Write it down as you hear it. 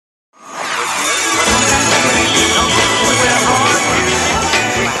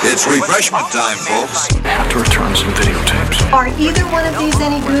It's refreshment time, folks. I have to return some videotapes. Are either one of these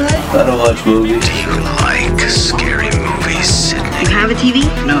any good? I don't watch movies. Do you like scary movies, Sydney? You have a TV?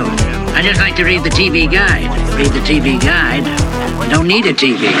 No. I just like to read the TV guide. Read the TV guide. Don't need a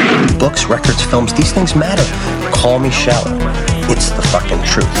TV. Books, records, films, these things matter. Call me shallow. It's the fucking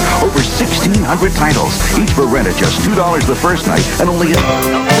truth. Over 1,600 titles, each for rent at just $2 the first night, and only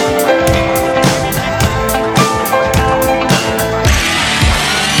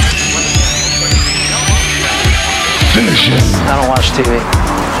Finish it. I don't watch TV.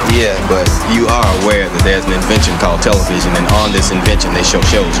 Yeah, but you are aware that there's an invention called television, and on this invention they show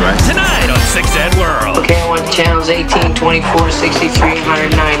shows, right? Tonight on 6 Ed World. Okay, I want the channels 18, 24, 63,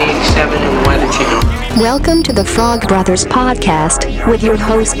 109, 87, and the Weather Channel. Welcome to the Frog Brothers Podcast with your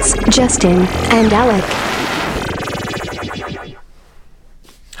hosts, Justin and Alec.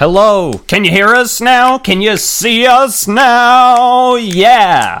 Hello, can you hear us now? Can you see us now?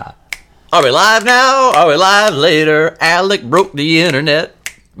 Yeah. Are we live now? Are we live later? Alec broke the internet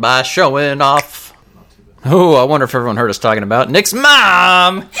by showing off. Oh, I wonder if everyone heard us talking about Nick's mom.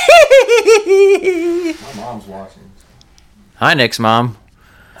 My mom's watching. Hi, Nick's mom.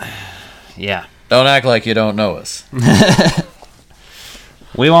 Yeah. Don't act like you don't know us.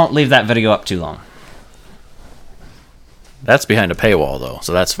 We won't leave that video up too long. That's behind a paywall, though,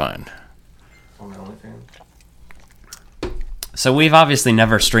 so that's fine. So we've obviously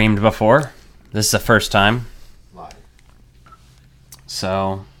never streamed before. This is the first time. Live.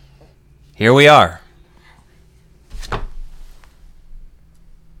 So, here we are.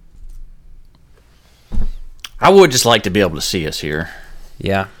 I would just like to be able to see us here.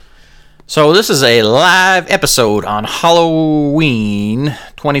 Yeah. So this is a live episode on Halloween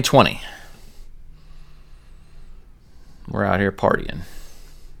 2020. We're out here partying.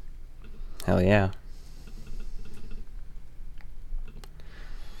 Hell yeah.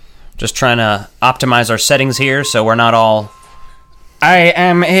 Just trying to optimize our settings here so we're not all, I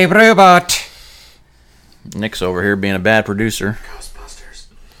am a robot. Nick's over here being a bad producer. Ghostbusters.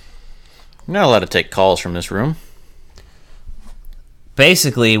 You're not allowed to take calls from this room.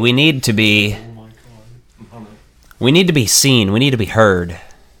 Basically, we need to be... We need to be seen. We need to be heard.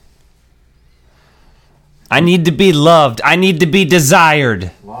 I need to be loved. I need to be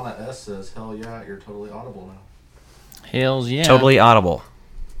desired. Lana S says, hell yeah, you're totally audible now. Hells yeah. Totally audible.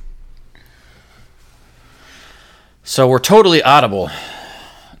 So we're totally audible.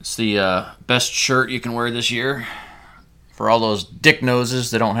 It's the best shirt you can wear this year. For all those dick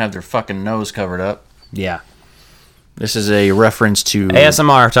noses that don't have their fucking nose covered up. Yeah. This is a reference to...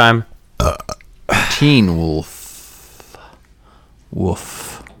 ASMR time. Teen Wolf.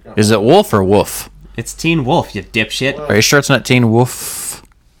 Woof. Is it Wolf or Woof? It's Teen Wolf, you dipshit. Are you sure it's not Teen Wolf?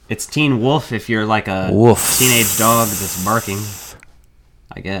 It's Teen Wolf if you're like a Woof. teenage dog that's barking.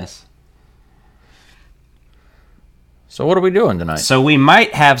 I guess. So what are we doing tonight? So we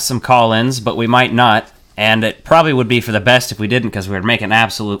might have some call-ins, but we might not. And it probably would be for the best if we didn't, because we're making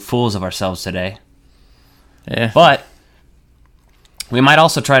absolute fools of ourselves today. Yeah. But we might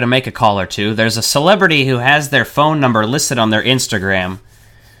also try to make a call or two. There's a celebrity who has their phone number listed on their Instagram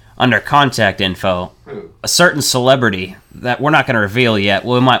under contact info. Who? A certain celebrity that we're not going to reveal yet.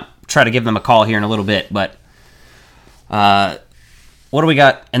 We might try to give them a call here in a little bit. But what do we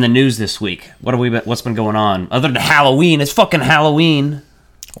got in the news this week? What's been going on? Other than Halloween. It's fucking Halloween.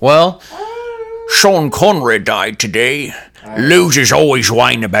 Well, Sean Connery died today. Losers always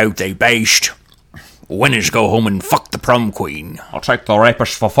whine about they based. Winners go home and fuck the prom queen. I'll take the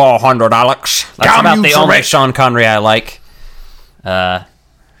rapist for 400, Alex. That's about the only Sean Connery I like.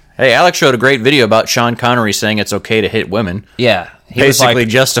 Hey, Alex showed a great video about Sean Connery saying it's okay to hit women. Yeah. He basically was like,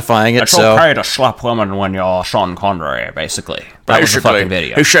 justifying it. It's okay to slap women when you're Sean Connery, basically. That was the fucking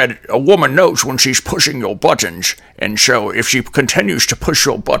video. He said, a woman knows when she's pushing your buttons, and so if she continues to push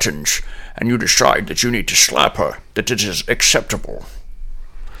your buttons, and you decide that you need to slap her, that it is acceptable.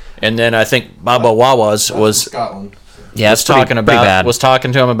 And then I think Baba Wawas was Scotland. Yeah, was talking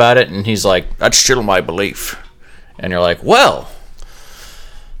to him about it, and he's like, "That's still my belief." And you're like, "Well,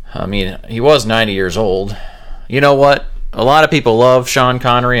 I mean, he was 90 years old. You know what? A lot of people love Sean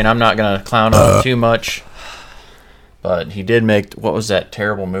Connery, and I'm not gonna clown on him too much. But he did make what was that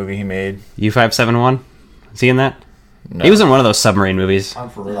terrible movie he made? U-571. Is he in that? No. He was in one of those submarine movies.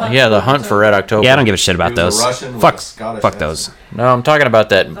 Yeah, The Hunt for Red October. Yeah, I don't give a shit about those. Fuck those. No, I'm talking about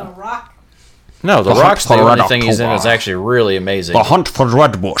that. The Rock. No, The Rock's the only thing he's in is actually really amazing. The Hunt for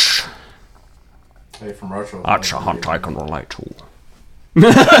Red Bush. Hey, from Russia. That's a hunt I can relate to.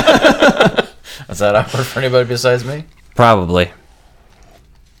 Is that awkward for anybody besides me? Probably.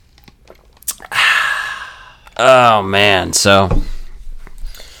 Oh, man. So,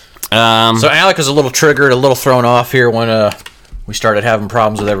 So Alec is a little triggered, a little thrown off here when we started having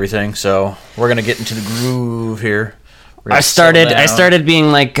problems with everything. So we're gonna get into the groove here. I started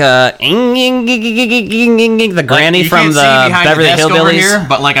being like the granny from the Beverly Hillbillies. Here,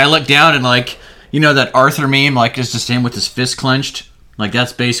 but like I look down and like that Arthur meme, like just to stand with his fist clenched. Like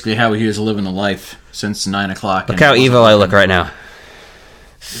that's basically how he was living the life since 9 o'clock. Look how evil I look right now. Your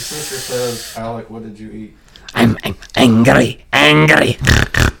sister says, "Alec, what did you eat?" I'm angry.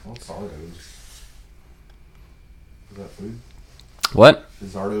 What's Zardo's? Is that food? What?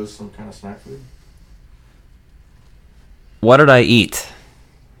 Is Zardo's some kind of snack food? What did I eat?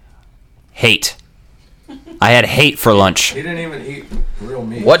 Hate. I had hate for lunch. He didn't even eat real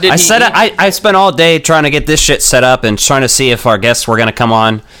meat. What did he eat? I spent all day trying to get this shit set up and trying to see if our guests were going to come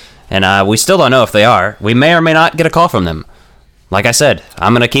on. And we still don't know if they are. We may or may not get a call from them. Like I said,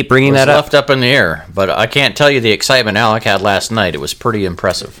 I'm going to keep bringing that up. Left up in the air. But I can't tell you the excitement Alec had last night. It was pretty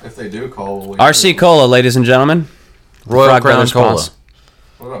impressive. If they do call... RC Cola, ladies and gentlemen. Royal Frog Crown Brothers Cola.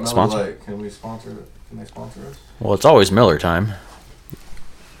 What about Miller Lite? Can we sponsor it? Can they sponsor us? Well, it's always Miller time.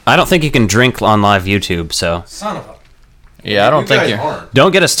 I don't think you can drink on live YouTube, so... Son of a... Yeah, I don't think you...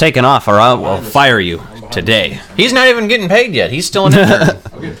 Don't get us taken off or I will fire you today. He's not even getting paid yet. He's still an intern.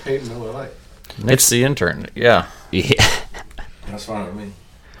 I'm getting paid Miller Lite. It's the intern. Yeah. That's fine with me.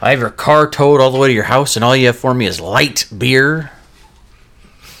 I have your car towed all the way to your house, and all you have for me is light beer.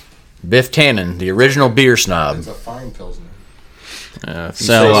 Biff Tannen, the original beer snob. It's a fine Pilsner.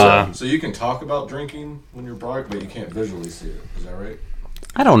 So you can talk about drinking when you're broke, but you can't visually see it. Is that right?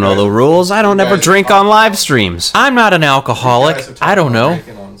 I don't know the rules. I don't ever drink on live streams. I'm not an alcoholic. I don't know.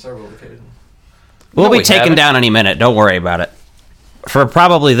 On several occasions. We'll be taken down any minute. Don't worry about it. For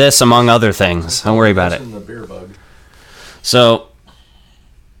probably this, among other things. Don't worry about it. The beer bug. So,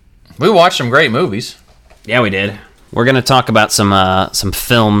 we watched some great movies. Yeah, we did. We're going to talk about some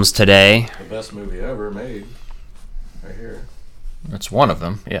films today. The best movie ever made. Right here. That's one of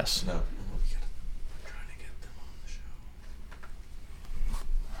them, yes. No.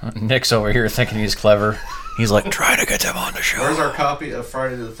 Nick's over here thinking he's clever. He's like, try to get them on the show. Where's our copy of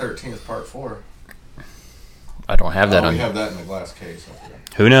Friday the 13th Part 4? I don't have that on. We have that in the glass case.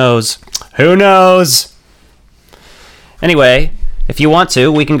 Who knows? Who knows? Anyway, if you want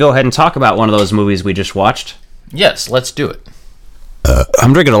to, we can go ahead and talk about one of those movies we just watched. Yes, let's do it.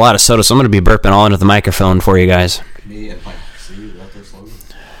 I'm drinking a lot of soda, so I'm going to be burping all into the microphone for you guys. Me and my RC, is that their slogan?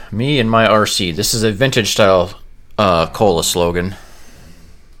 Me and my RC. This is a vintage style cola slogan.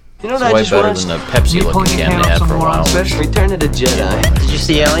 You know it's what way I just better watched? than the Pepsi looking can they had for a while. Return of the Jedi. Did you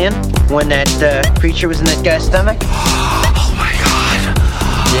see Alien? When that creature was in that guy's stomach? Oh my god.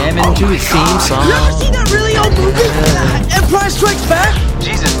 Jamming to his theme song. You ever seen that really old movie? Empire Strikes Back?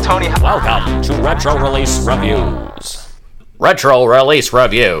 Jesus, Tony. Welcome to Retro Release Reviews. Retro Release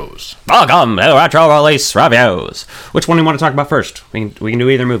Reviews. Welcome to Retro Release Reviews. Which one do you want to talk about first? We can do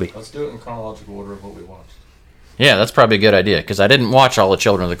either movie. Let's do it in chronological order of what we watched. Yeah, that's probably a good idea, because I didn't watch all the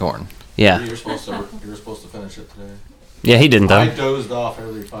Children of the Corn. Yeah. You were supposed to finish it today. Yeah, he didn't, though. I dozed off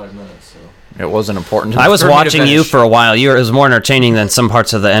every 5 minutes, so... It wasn't important. I was watching you for a while. It was more entertaining than some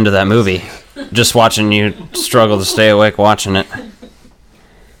parts of the end of that movie. Just watching you struggle to stay awake watching it.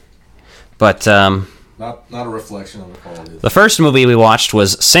 But, Not a reflection of the quality. The first movie we watched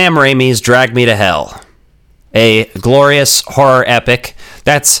was Sam Raimi's Drag Me to Hell. A glorious horror epic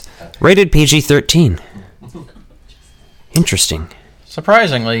that's rated PG-13. Interesting.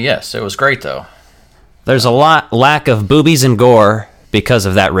 Surprisingly, yes. It was great, though. There's a lack of boobies and gore because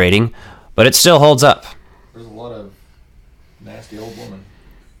of that rating, but it still holds up. There's a lot of nasty old women.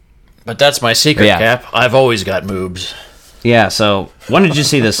 But that's my secret, Cap. I've always got moobs. Yeah, so when did you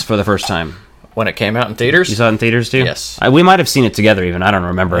see this for the first time? When it came out in theaters? You saw it in theaters, too? Yes. We might have seen it together, even. I don't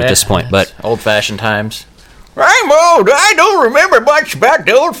remember at this point, but... Old-fashioned times. I'm old. I don't remember much about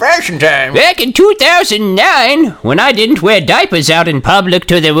the old-fashioned times. Back in 2009, when I didn't wear diapers out in public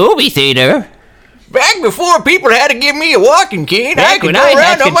to the movie theater. Back before people had to give me a walking cane, I could when go I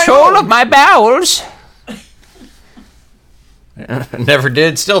around had on my control own. of my bowels. Never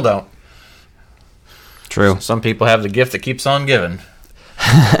did, still don't. True. Some people have the gift that keeps on giving.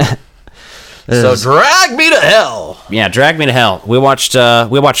 So Drag Me to Hell. Yeah, Drag Me to Hell. We watched Drag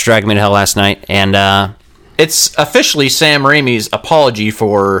Me to Hell last night, and it's officially Sam Raimi's apology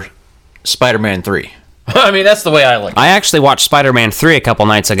for Spider-Man 3. I mean, that's the way I look. I actually watched Spider-Man 3 a couple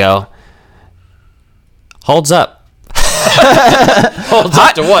nights ago. Holds up. Holds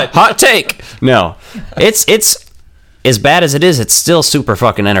up to what? Hot take. No. It's as bad as it is, it's still super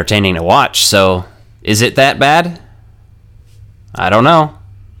fucking entertaining to watch. So, is it that bad? I don't know.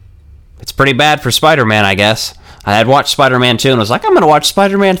 It's pretty bad for Spider-Man, I guess. I had watched Spider-Man 2 and was like, I'm going to watch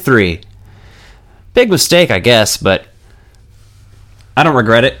Spider-Man 3. Big mistake, I guess, but I don't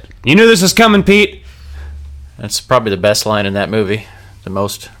regret it. You knew this was coming, Pete. That's probably the best line in that movie. The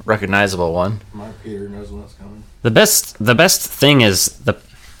most recognizable one. My Peter knows when it's coming. The best thing is the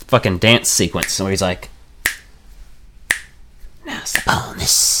fucking dance sequence where he's like, now's the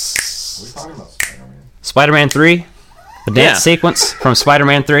bonus. Are we talking about Spider-Man? Spider-Man 3? The dance sequence from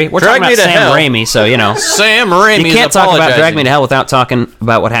Spider-Man 3? We're Drag talking about Me to Sam Hell. Raimi, so, you know. Sam Raimi. You can't talk about Drag Me to Hell without talking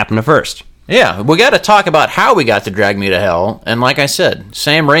about what happened to first. Yeah, we got to talk about how we got to Drag Me to Hell. And like I said,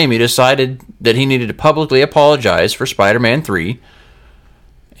 Sam Raimi decided that he needed to publicly apologize for Spider-Man 3.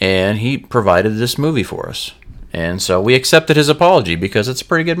 And he provided this movie for us. And so we accepted his apology because it's a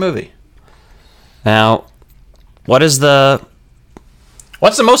pretty good movie. Now, what's the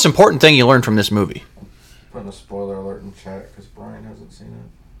most important thing you learned from this movie? Putting a spoiler alert in chat because Brian hasn't seen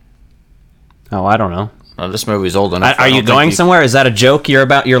it. Oh, I don't know. This movie's old enough. Are you going somewhere? Is that a joke you're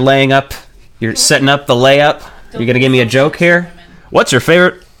laying up? You're setting up the layup? You're going to give me a joke here? What's your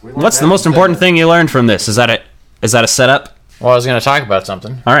favorite? What's the most important thing you learned from this? Is that a setup? Well, I was going to talk about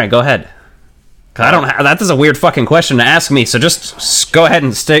something. All right, go ahead. That is a weird fucking question to ask me, so just go ahead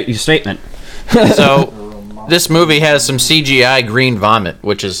and state your statement. So, this movie has some CGI green vomit,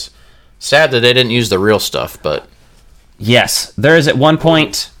 which is sad that they didn't use the real stuff, but... Yes, there is at one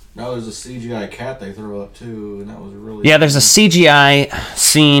point... No, there's a CGI cat they throw up, too, and that was really... Yeah, there's a CGI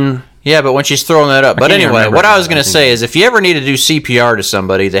scene... Yeah, but when she's throwing that up... But anyway, what I was going to say is, if you ever need to do CPR to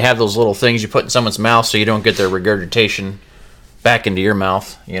somebody, they have those little things you put in someone's mouth so you don't get their regurgitation back into your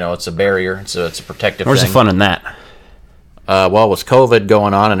mouth. You know, it's a barrier. It's a protective Where's thing. the fun in that? Well, with COVID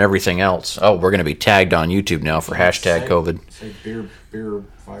going on and everything else. Oh, we're going to be tagged on YouTube now for hashtag COVID. Say beer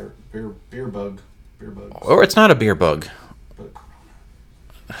bug. Or it's not a beer bug.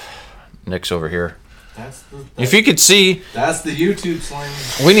 Nick's over here. If you could see... That's the YouTube slang.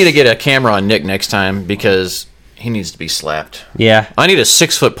 We need to get a camera on Nick next time because he needs to be slapped. Yeah. I need a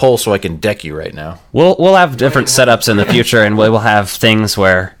 6-foot pole so I can deck you right now. We'll have different setups in the future, and we will have things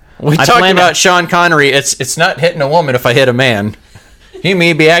where... We talked about Sean Connery. It's not hitting a woman if I hit a man. He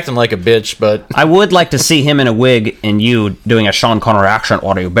may be acting like a bitch, but... I would like to see him in a wig and you doing a Sean Connery accent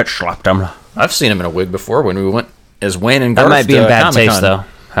while you bitch slapped him. I've seen him in a wig before when we went as Wayne and Garth. That might be in bad Comic-Con. taste, though,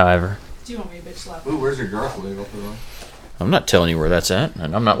 however. Do you want me to bitch slap? Ooh, where's your Garth wig? I'll put it on. I'm not telling you where that's at,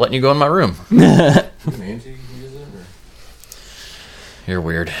 and I'm not letting you go in my room. You're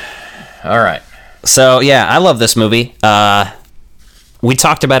weird. All right. So, yeah, I love this movie. We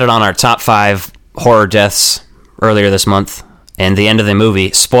talked about it on our top 5 horror deaths earlier this month. And the end of the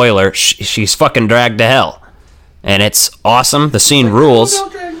movie, spoiler, she's fucking dragged to hell. And it's awesome. The scene rules.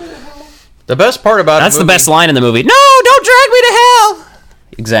 The best part about That's the best line in the movie. No, don't drag me to hell!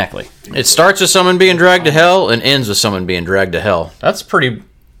 Exactly. It starts with someone being dragged to hell and ends with someone being dragged to hell. That's pretty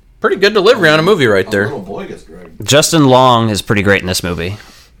good delivery on a movie right there. A little boy gets dragged. Justin Long is pretty great in this movie.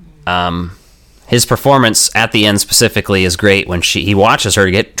 His performance at the end specifically is great when he watches her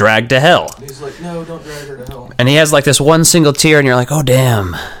get dragged to hell. He's like, no, don't drag her to hell. And he has like this one single tear, and you're like, oh,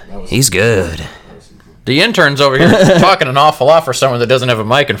 damn, he's good. The intern's over here talking an awful lot for someone that doesn't have a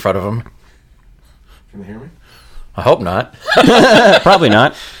mic in front of him. Can they hear me? I hope not. Probably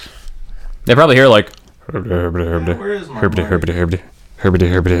not. They probably hear like... Where is my mic?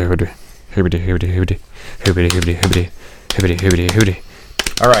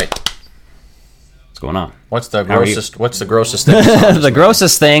 All right. What's going on? What's the grossest thing? The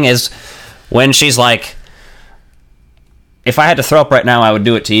grossest thing is when she's like, if I had to throw up right now, I would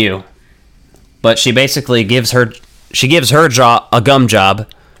do it to you. But she basically gives her a gum job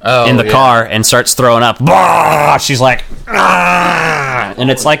in the car and starts throwing up. Bah! She's like, ah! And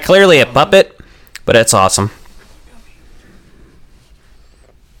it's like clearly a puppet, but it's awesome.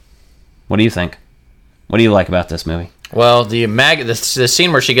 What do you think? What do you like about this movie? Well, the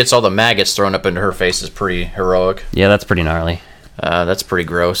scene where she gets all the maggots thrown up into her face is pretty heroic. Yeah, that's pretty gnarly. That's pretty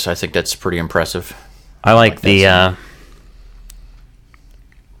gross. I think that's pretty impressive. I like the...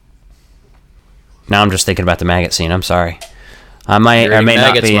 Now I'm just thinking about the maggot scene. I'm sorry. I may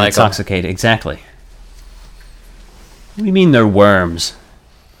not be intoxicated. Exactly. What do you mean they're worms?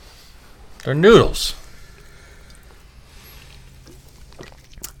 They're noodles.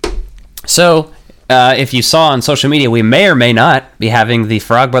 So... if you saw on social media, we may or may not be having the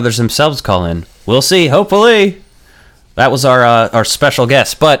Frog Brothers themselves call in. We'll see, hopefully. That was our special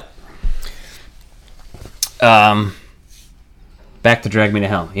guest. But, back to Drag Me to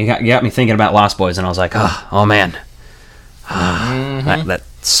Hell. You got me thinking about Lost Boys, and I was like, oh man. that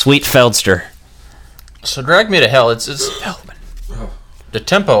sweet Feldster. So Drag Me to Hell, it's the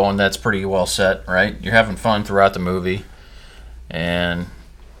tempo on that's pretty well set, right? You're having fun throughout the movie, and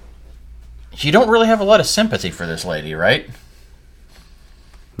you don't really have a lot of sympathy for this lady, right?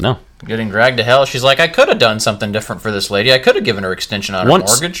 No. Getting dragged to hell. She's like, I could have done something different for this lady. I could have given her extension on her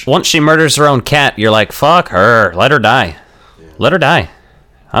mortgage. Once she murders her own cat, you're like, fuck her. Let her die. Let her die.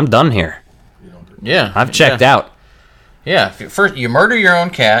 I'm done here. Yeah. I've checked out. Yeah. First, you murder your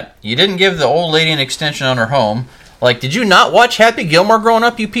own cat. You didn't give the old lady an extension on her home. Like, did you not watch Happy Gilmore growing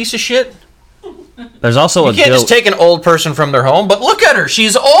up, you piece of shit? There's also you can't just take an old person from their home, but look at her.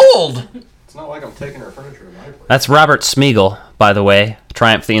 She's old. It's not like I'm taking her furniture to my place. That's Robert Smigel, by the way.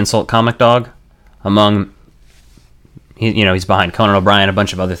 Triumph the Insult Comic Dog. He's behind Conan O'Brien, a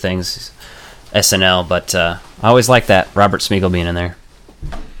bunch of other things, SNL, but I always like that, Robert Smigel being in there.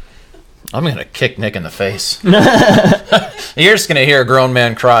 I'm going to kick Nick in the face. You're just going to hear a grown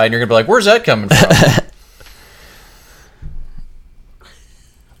man cry, and you're going to be like, where's that coming from?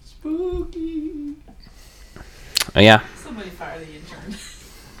 Spooky. Oh, yeah. Somebody fire the intern.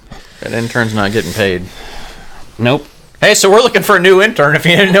 That intern's not getting paid. Nope. Hey, so we're looking for a new intern. If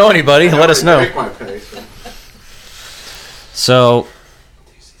you didn't know anybody, let us know. So,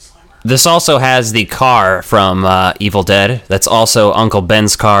 this also has the car from Evil Dead. That's also Uncle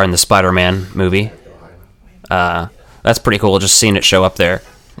Ben's car in the Spider-Man movie. That's pretty cool, just seeing it show up there.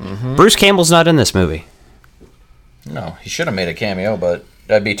 Mm-hmm. Bruce Campbell's not in this movie. No, he should have made a cameo, but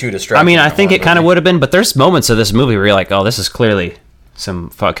that'd be too distracting. I mean, I think it kind of would have been, but there's moments of this movie where you're like, oh, this is clearly some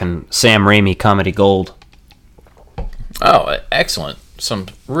fucking Sam Raimi comedy gold. Oh, excellent. Some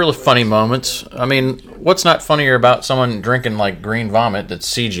really funny moments. I mean, what's not funnier about someone drinking like green vomit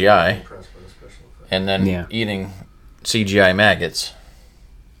that's CGI and then eating CGI maggots?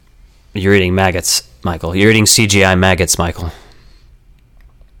 You're eating maggots, Michael. You're eating CGI maggots, Michael.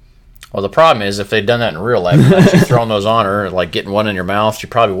 Well, the problem is if they'd done that in real life, and actually thrown those on her, like getting one in your mouth, she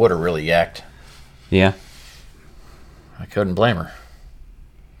probably would have really yacked. Yeah. I couldn't blame her.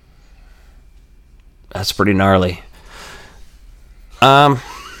 That's pretty gnarly. I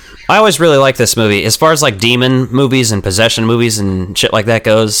always really like this movie. As far as like demon movies and possession movies and shit like that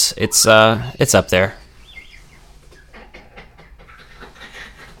goes, it's up there.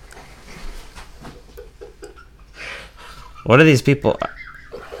 What are these people?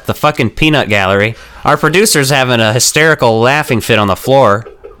 The fucking peanut gallery. Our producer's having a hysterical laughing fit on the floor.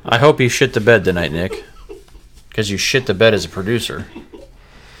 I hope you shit the bed tonight, Nick. Because you shit the bed as a producer.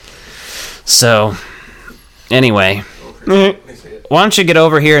 So, anyway. Why don't you get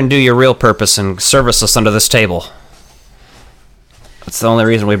over here and do your real purpose and service us under this table? That's the only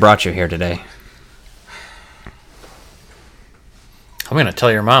reason we brought you here today. I'm going to tell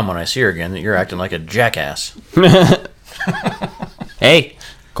your mom when I see her again that you're acting like a jackass. Hey,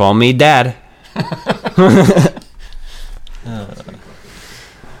 call me Dad.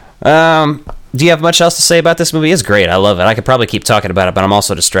 Do you have much else to say about this movie? It's great. I love it. I could probably keep talking about it, but I'm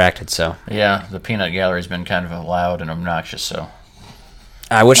also distracted, so. Yeah, the peanut gallery's been kind of loud and obnoxious, so.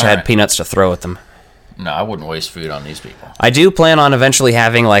 I wish I had peanuts to throw at them. No, I wouldn't waste food on these people. I do plan on eventually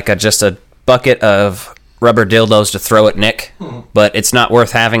having like just a bucket of rubber dildos to throw at Nick, but it's not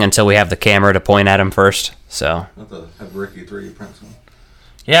worth having until we have the camera to point at him first. So have Ricky 3D print some.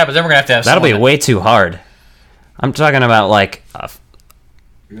 Yeah, but then we're gonna have to have. That'll be way too hard. I'm talking about like,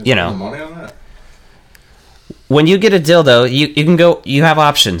 you know. Money on that? When you get a dildo, you can go. You have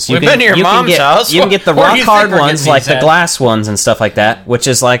options. We've been to your mom's house. You can get the rock hard ones, like the glass ones and stuff like that, which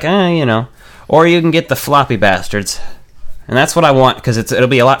is like, you know. Or you can get the floppy bastards, and that's what I want because it'll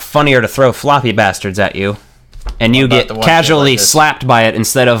be a lot funnier to throw floppy bastards at you, and you get casually slapped by it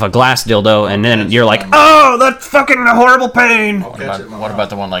instead of a glass dildo, and then you're like, oh, that's fucking horrible pain. What about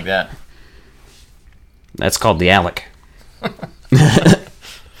the one like that? That's called the Alec.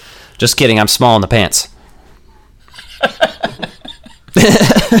 Just kidding. I'm small in the pants.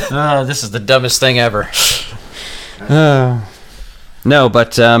 This is the dumbest thing ever. No,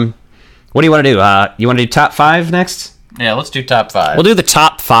 but what do you want to do? You want to do top 5 next? Yeah, let's do top 5. We'll do the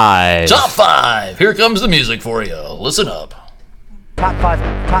top 5. Top 5. Here comes the music for you. Listen up. Top 5.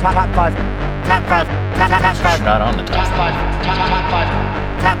 Top 5. Top 5. Top 5. Top 5. Not on the top 5. Top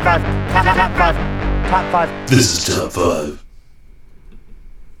 5. Top 5. Top 5. Top 5. This is top 5.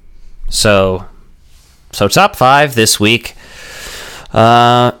 So top 5 this week.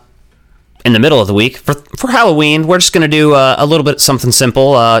 In the middle of the week for Halloween, we're just gonna do a little bit something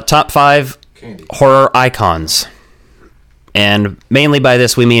simple. Top 5 horror icons, and mainly by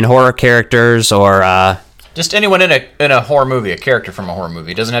this we mean horror characters or just anyone in a horror movie, a character from a horror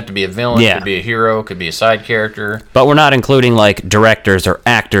movie. It doesn't have to be a villain. Yeah. Could be a hero. Could be a side character. But we're not including like directors or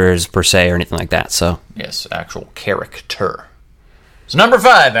actors per se or anything like that. So yes, actual character. So number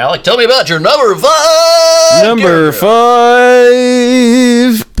 5, Alec. Tell me about your number 5. Number 5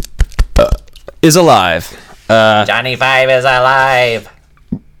 is alive. Johnny 5 is alive.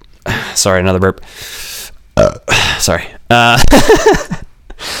 Sorry, another burp. Sorry. Number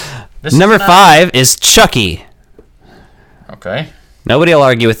 5 is Chucky. Okay. Nobody will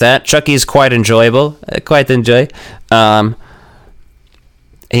argue with that. Chucky's quite enjoyable.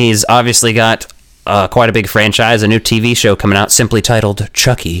 He's obviously got quite a big franchise, a new TV show coming out simply titled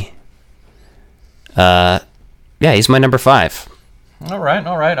Chucky. Yeah, he's my number 5. All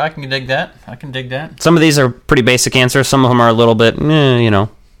right. I can dig that. Some of these are pretty basic answers. Some of them are a little bit,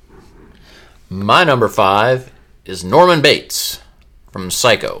 My number 5 is Norman Bates from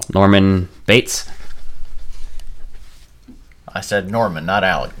Psycho. Norman Bates? I said Norman, not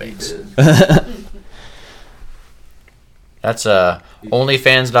Alec Bates. That's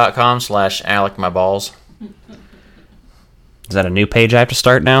onlyfans.com/AlecMyBalls. Is that a new page I have to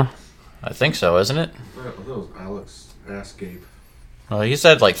start now? I think so, isn't it? That was Alex Asscape. Well, he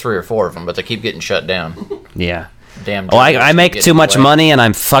said like 3 or 4 of them, but they keep getting shut down. Yeah. Damn. Well, I make too much money, and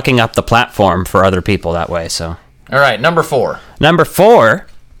I'm fucking up the platform for other people that way, so. All right, number 4. Number 4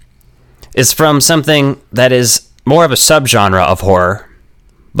 is from something that is more of a subgenre of horror,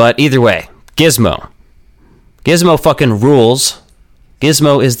 but either way, Gizmo. Gizmo fucking rules.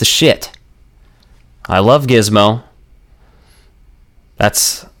 Gizmo is the shit. I love Gizmo.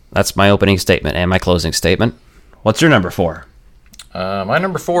 That's my opening statement and my closing statement. What's your number 4? My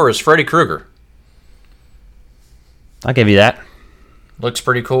number 4 is Freddy Krueger. I'll give you that. Looks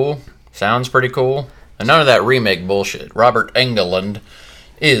pretty cool. Sounds pretty cool. And none of that remake bullshit. Robert Englund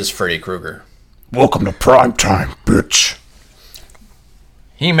is Freddy Krueger. Welcome to prime time, bitch.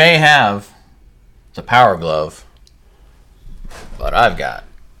 He may have the power glove, but I've got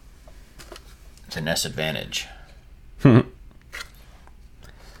the Ness advantage. We're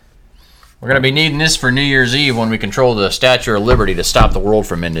going to be needing this for New Year's Eve when we control the Statue of Liberty to stop the world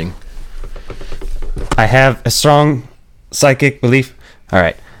from ending. I have a strong psychic belief. All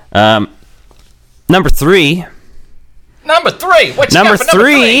right. Number 3. Number 3. What's number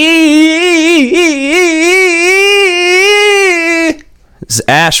 3 is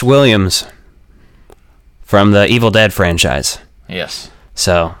Ash Williams from the Evil Dead franchise. Yes.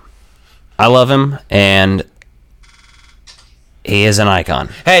 So, I love him, and he is an icon.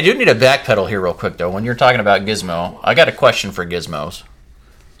 Hey, I do need to backpedal here real quick, though. When you're talking about Gizmo, I got a question for Gizmos.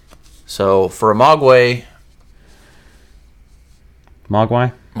 So, for a Mogwai...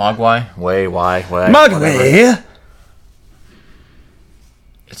 Mogwai? Mogwai? Mogwai!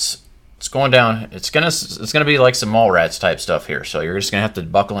 It's going down. It's gonna be like some Mallrats type stuff here. So you're just gonna have to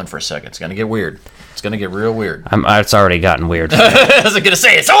buckle in for a second. It's gonna get weird. It's gonna get real weird. It's already gotten weird. I was gonna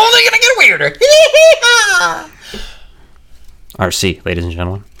say it's only gonna get weirder. RC, ladies and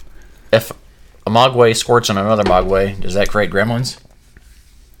gentlemen. If a Mogwai squirts on another Mogwai, does that create gremlins?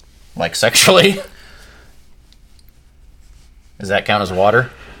 Like sexually? Does that count as water?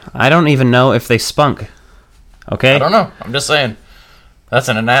 I don't even know if they spunk. Okay? I don't know. I'm just saying. That's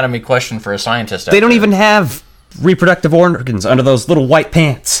an anatomy question for a scientist. They don't even have reproductive organs under those little white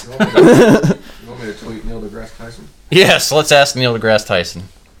pants. You want me to tweet Neil deGrasse Tyson? Yes, let's ask Neil deGrasse Tyson.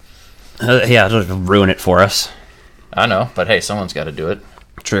 Yeah, it'll ruin it for us. I know, but hey, someone's got to do it.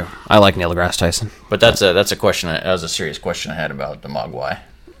 True. I like Neil deGrasse Tyson. But that's a question. That was a serious question I had about the Mogwai.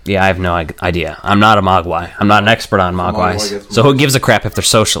 Yeah, I have no idea. I'm not a Mogwai. I'm not an expert on Mogwais. So who gives a crap if they're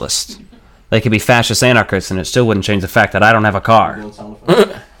socialists? They could be fascist anarchists, and it still wouldn't change the fact that I don't have a car.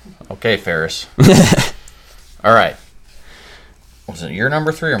 Okay, Ferris. All right. Was it your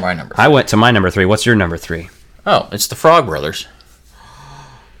number 3 or my number 3? I went to my number 3. What's your number 3? Oh, it's the Frog Brothers.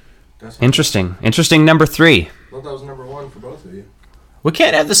 Interesting. Interesting number 3. I thought that was number 1 for both of you. We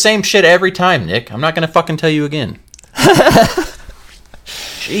can't have the same shit every time, Nick. I'm not going to fucking tell you again.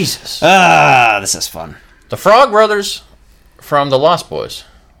 Jesus. This is fun. The Frog Brothers from The Lost Boys.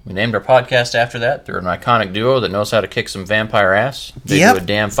 We named our podcast after that. They're an iconic duo that knows how to kick some vampire ass. They do a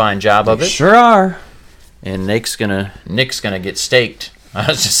damn fine job of it. Sure are. And Nick's gonna get staked. I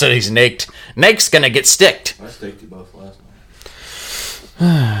just said he's naked. Nick's gonna get sticked. I staked you both last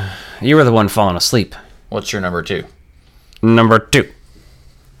night. You were the one falling asleep. What's your number 2? Number 2.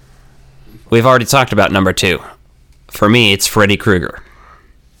 We've already talked about number 2. For me, it's Freddy Krueger.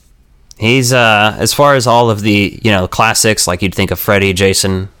 He's, as far as all of the, classics, like you'd think of Freddy,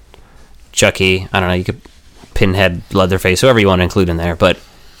 Jason, Chucky, I don't know, you could Pinhead, Leatherface, whoever you want to include in there, but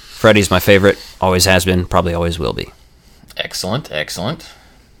Freddy's my favorite, always has been, probably always will be. Excellent, excellent.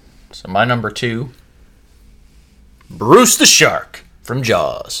 So my number 2, Bruce the Shark from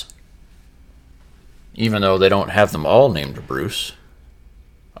Jaws. Even though they don't have them all named Bruce.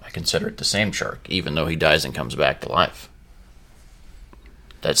 I consider it the same shark, even though he dies and comes back to life.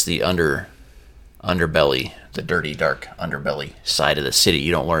 That's the underbelly, the dirty, dark underbelly side of the city.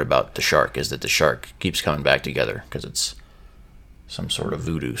 You don't learn about the shark, is that the shark keeps coming back together because it's some sort of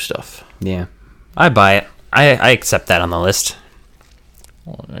voodoo stuff. Yeah. I buy it. I accept that on the list.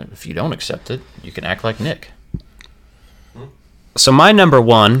 Well, if you don't accept it, you can act like Nick. So my number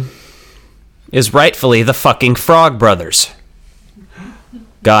one is rightfully the fucking Frog Brothers.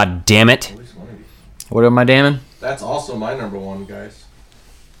 God damn it. What am I damning? That's also my number one, guys.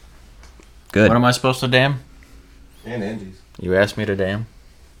 Good. What am I supposed to damn? And Angie's. You asked me to damn?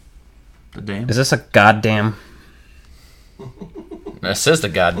 The damn? Is this a goddamn... This is the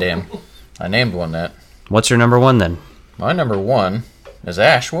goddamn. I named one that. What's your number one then? My number one is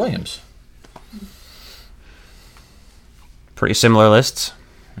Ash Williams. Pretty similar lists.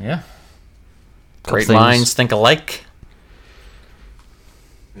 Yeah. Great minds think alike.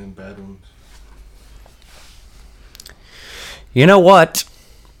 And bad ones. You know what?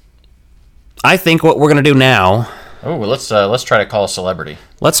 I think what we're going to do now... Oh, well, let's try to call a celebrity.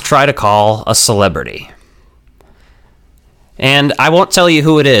 Let's try to call a celebrity. And I won't tell you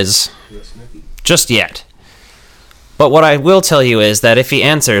who it is just yet. But what I will tell you is that if he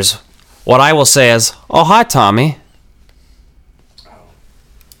answers, what I will say is, "Oh, hi, Tommy."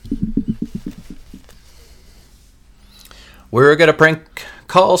 We're going to prank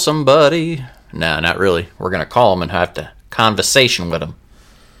call somebody. No, not really. We're going to call him and have to conversation with him.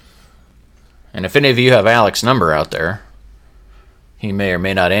 And if any of you have Alex's number out there, he may or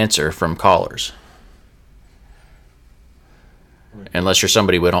may not answer from callers. Unless you're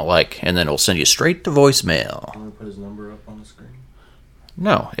somebody we don't like, and then it'll send you straight to voicemail. Can we put his number up on the screen?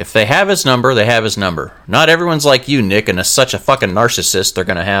 No. If they have his number, they have his number. Not everyone's like you, Nick, and is such a fucking narcissist they're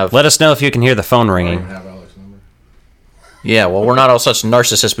going to have... Let us know if you can hear the phone ringing. I don't have Alex's number. Yeah, well, we're not all such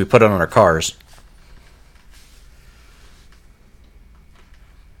narcissists we put it on our cars.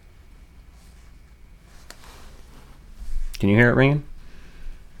 Can you hear it ringing?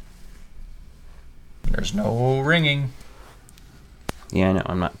 There's no ringing. Yeah, I know.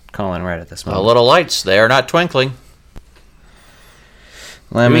 I'm not calling right at this moment. The little lights, they are not twinkling.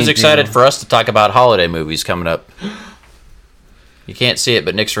 Who's excited for us to talk about holiday movies coming up? You can't see it,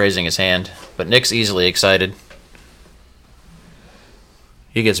 but Nick's raising his hand. But Nick's easily excited.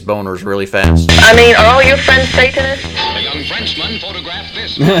 He gets boners really fast. I mean, are all your friends Satanists? A young Frenchman photographed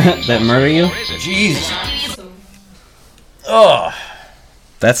this. That murder you? Jeez. Oh.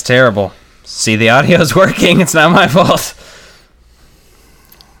 That's terrible. See, the audio's working. It's not my fault.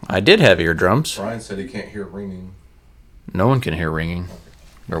 I did have eardrums. Brian said he can't hear ringing. No one can hear ringing.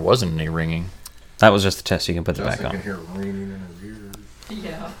 There wasn't any ringing. That was just a test. You can put it Justin back on. can hear ringing in his ears.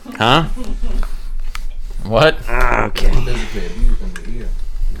 Yeah. Huh? What? Okay. Physically abused in the ear.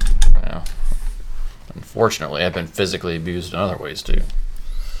 Well, unfortunately, I've been physically abused in other ways, too.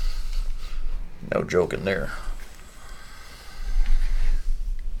 No joking there.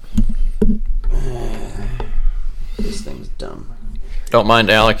 This thing's dumb. Don't mind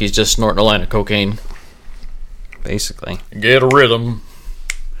Alec, he's just snorting a line of cocaine. Basically. Get a rhythm.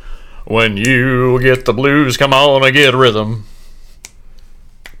 When you get the blues, come on and get a rhythm.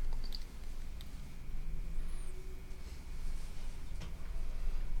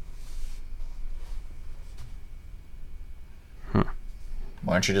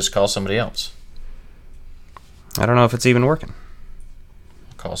 Why don't you just call somebody else? I don't know if it's even working.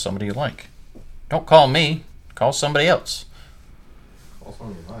 Call somebody you like. Don't call me. Call somebody else. Call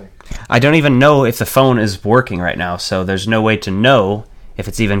somebody you like. I don't even know if the phone is working right now, so there's no way to know if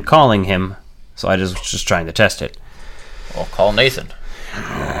it's even calling him. So I just trying to test it. Well, call Nathan.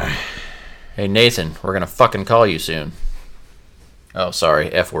 Hey, Nathan, we're going to fucking call you soon. Oh,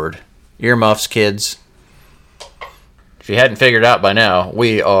 sorry, F word. Earmuffs, kids. If you hadn't figured out by now,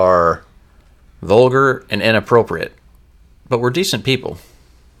 we are vulgar and inappropriate. But we're decent people.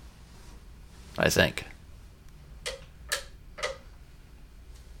 I think.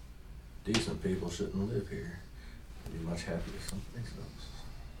 Decent people shouldn't live here. They'd be much happier someplace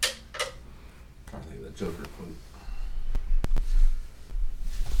else. I'm trying to think of the Joker quote.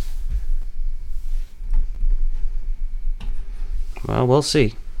 Well, we'll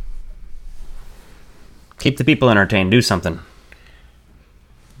see. Keep the people entertained. Do something.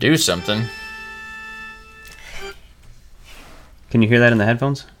 Do something? Can you hear that in the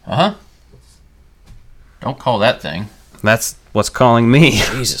headphones? Uh-huh. Don't call that thing. That's what's calling me.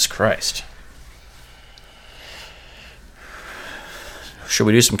 Jesus Christ. Should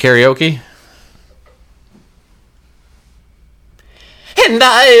we do some karaoke? And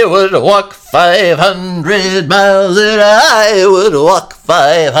I would walk 500 miles, and I would walk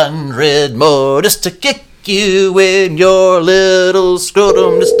 500 more just to kick you in your little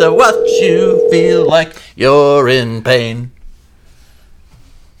scrotum, just to watch you feel like you're in pain.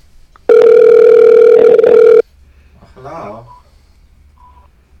 Hello.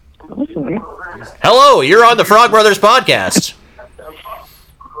 Hello, you're on the Frog Brothers podcast.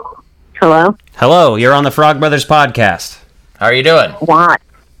 Hello? Hello, you're on the Frog Brothers podcast. How are you doing? Why?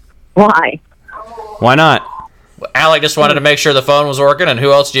 Why not? Alec just wanted to make sure the phone was working, and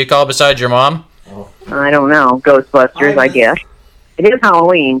who else do you call besides your mom? I don't know. Ghostbusters, I guess. It is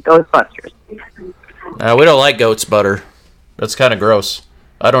Halloween. Ghostbusters. We don't like goat's butter. That's kind of gross.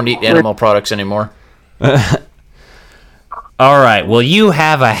 I don't eat animal products anymore. All right, well, you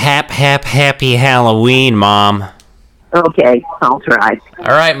have a happy Halloween, Mom. Okay, I'll try. All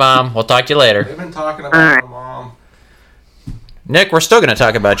right, Mom. We'll talk to you later. They've been talking about my mom. Nick, we're still going to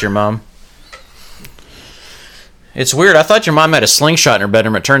talk about your mom. It's weird. I thought your mom had a slingshot in her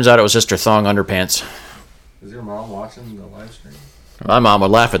bedroom. It turns out it was just her thong underpants. Is your mom watching the live stream? My mom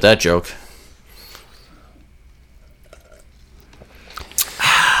would laugh at that joke.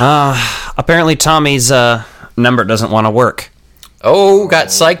 Apparently Tommy's number doesn't want to work. Oh, got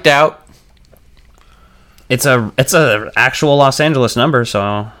psyched out. It's a actual Los Angeles number,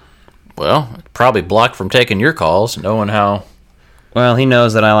 so... Well, it's probably blocked from taking your calls, knowing how... Well, he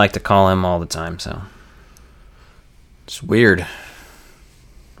knows that I like to call him all the time, so... It's weird.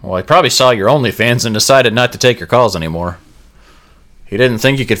 Well, he probably saw your OnlyFans and decided not to take your calls anymore. He didn't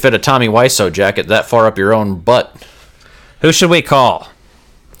think you could fit a Tommy Wiseau jacket that far up your own butt. Who should we call?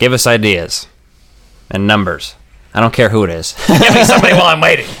 Give us ideas. And numbers. I don't care who it is. Give me somebody while I'm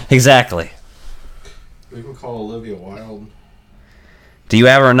waiting. Exactly. We can call Olivia Wilde. Do you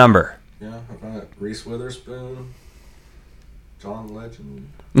have her number? Yeah, I've got Reese Witherspoon, John Legend.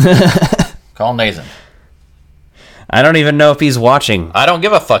 Call Nathan. I don't even know if he's watching. I don't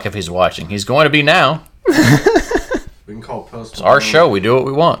give a fuck if he's watching. He's going to be now. We can call Post Malone. It's our show. We do what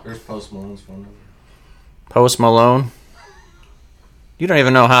we want. There's Post Malone's phone number. Post Malone? You don't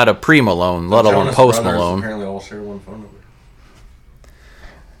even know how to pre-Malone, let alone Jonas Post Brothers Malone. Apparently all share one phone number.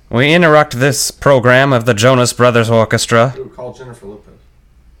 We interrupt this program of the Jonas Brothers Orchestra. Ooh, call Jennifer Lopez.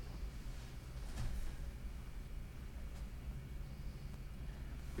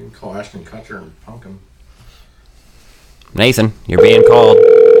 We can call Ashton Kutcher and punk him. Nathan, you're being called.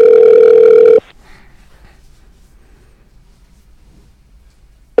 Oh,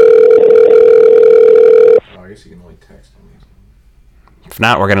 I guess you can only text him. If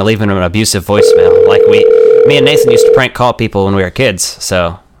not, we're going to leave him an abusive voicemail. Like me and Nathan used to prank call people when we were kids,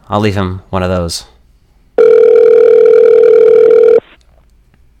 so I'll leave him one of those.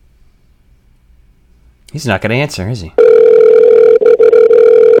 He's not going to answer, is he?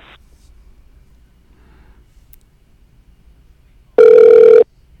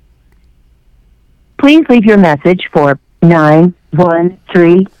 Please leave your message for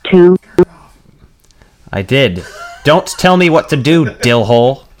 9132. I did. Don't tell me what to do,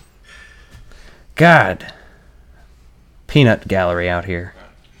 dillhole. God. Peanut gallery out here.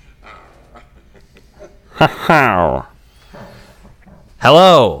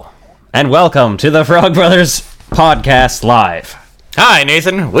 Hello, and welcome to the Frog Brothers Podcast Live. Hi,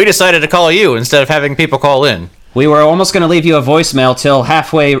 Nathan. We decided to call you instead of having people call in. We were almost going to leave you a voicemail till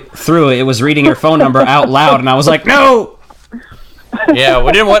halfway through it was reading your phone number out loud, and I was like, no! Yeah,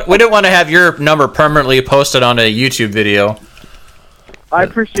 we didn't want to have your number permanently posted on a YouTube video. I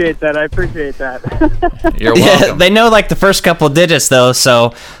appreciate that. You're welcome. Yeah, they know like the first couple digits though,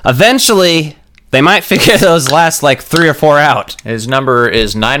 so eventually they might figure those last like 3 or 4 out. His number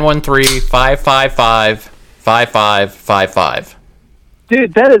is 913-555-5555.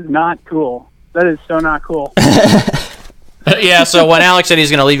 Dude, that is not cool. That is so not cool. Yeah, so when Alex said he's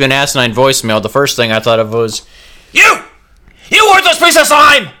going to leave you an asinine voicemail, the first thing I thought of was, You worthless piece of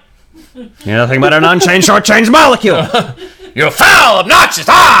slime! You're nothing but an unchanged short-changed molecule! You're foul, obnoxious,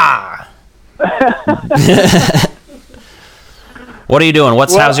 What are you doing?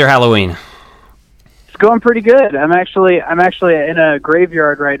 How's your Halloween? It's going pretty good. I'm actually in a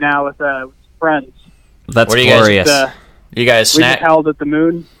graveyard right now with friends. That's glorious. You guys we just howled at the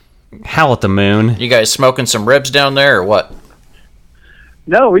moon. Howl at the moon. You guys smoking some ribs down there or what?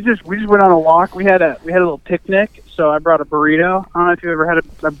 No, we just went on a walk. We had a little picnic, so I brought a burrito. I don't know if you've ever had a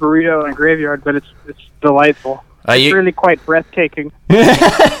burrito in a graveyard, but it's delightful. It's really quite breathtaking.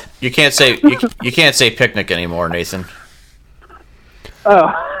 You can't say picnic anymore, Nathan.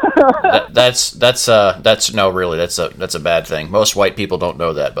 Oh. That's no, really, that's a bad thing. Most white people don't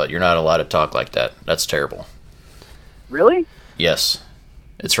know that, but you're not allowed to talk like that. That's terrible. Really? Yes.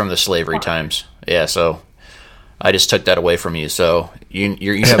 It's from the slavery times. Yeah, so I just took that away from you. So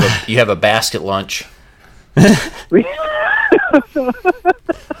you have a basket lunch. No,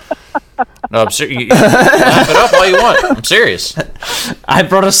 I'm serious. Laugh it up all you want. I'm serious. I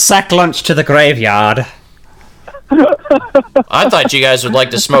brought a sack lunch to the graveyard. I thought you guys would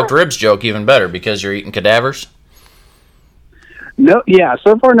like the smoked ribs joke even better because you're eating cadavers. No, yeah.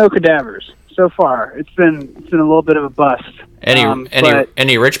 So far, no cadavers. So far, it's been a little bit of a bust.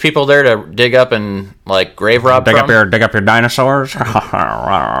 Any rich people there to dig up and like grave rob? Dig up your dinosaurs.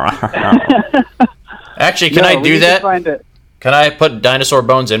 Actually, can I do that? Can I put dinosaur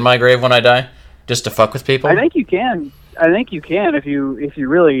bones in my grave when I die, just to fuck with people? I think you can. If you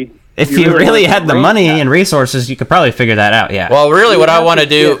really. If you really had the money and resources, you could probably figure that out, yeah. Well, really, what I want to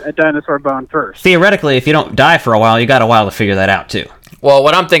do... a dinosaur bone first. Theoretically, if you don't die for a while, you got a while to figure that out, too. Well,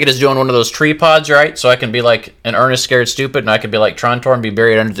 what I'm thinking is doing one of those tree pods, right? So I can be like an Ernest Scared Stupid, and I could be like Trontor and be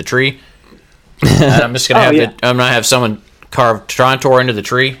buried under the tree. And I'm just going to have someone carve Trontor into the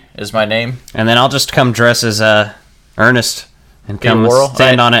tree as my name. And then I'll just come dress as Ernest and come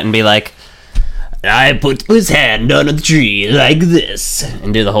stand on it and be like... I put his hand on a tree like this,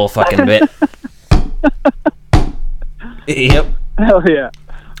 and do the whole fucking bit. Yep. Hell yeah.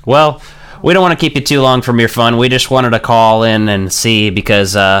 Well, we don't want to keep you too long from your fun. We just wanted to call in and see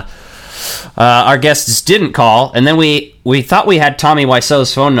because our guests didn't call, and then we thought we had Tommy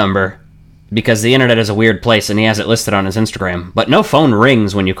Wiseau's phone number because the internet is a weird place, and he has it listed on his Instagram. But no phone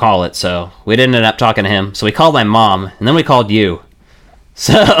rings when you call it, so we didn't end up talking to him. So we called my mom, and then we called you.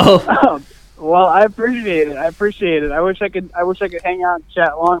 So... Well, I appreciate it. I wish I could hang out and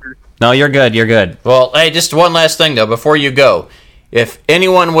chat longer. No, you're good. Well, hey, just one last thing, though, before you go. If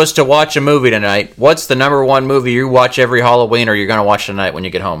anyone was to watch a movie tonight, what's the number one movie you watch every Halloween or you're going to watch tonight when you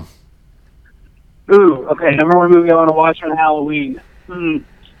get home? Ooh, okay, number one movie I want to watch on Halloween.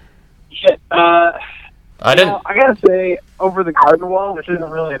 Shit. I gotta say, Over the Garden Wall, which isn't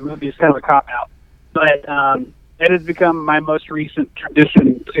really a movie, it's kind of a cop-out. But, it has become my most recent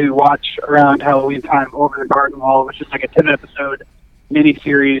tradition to watch around Halloween time Over the Garden Wall, which is like a 10-episode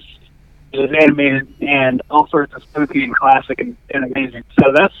miniseries. It is animated and all sorts of spooky and classic and amazing.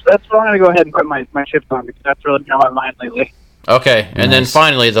 So that's what I'm going to go ahead and put my chips on because that's really been on my mind lately. Okay, and then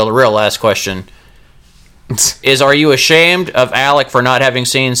finally, the real last question is, are you ashamed of Alec for not having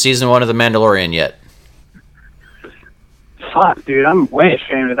seen Season 1 of The Mandalorian yet? Fuck, dude, I'm way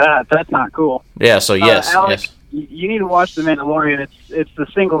ashamed of that. That's not cool. Yeah, so yes, Alec, yes. You need to watch The Mandalorian. It's the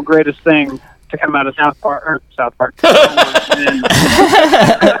single greatest thing to come out of South Park. Shut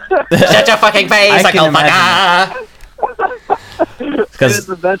your fucking face, like a It's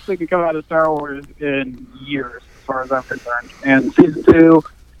the best thing to come out of Star Wars in years, as far as I'm concerned. And Season 2,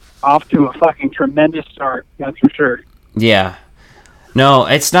 off to a fucking tremendous start, that's for sure. Yeah. No,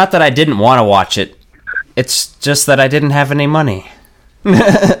 it's not that I didn't want to watch it. It's just that I didn't have any money.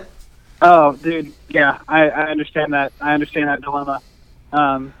 Oh, dude, yeah, I understand that. I understand that dilemma.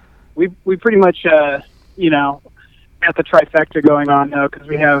 We pretty much, got the trifecta going on now because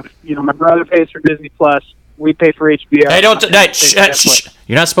we have, my brother pays for Disney Plus, we pay for HBO. Hey, shh.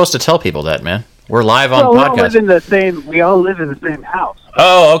 You're not supposed to tell people that, man. We're live on podcast. We all live in the same house.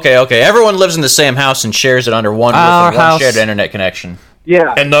 Oh, okay. Everyone lives in the same house and shares it under one roof and one shared internet connection.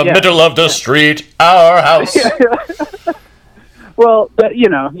 Yeah. In the middle of the street, our house. Well, but,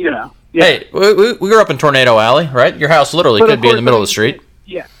 Yeah. Hey, we grew up in Tornado Alley, right? Your house literally could be in the middle of the street.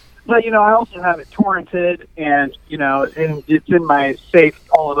 Yeah. But, I also have it torrented, and, it's in my safe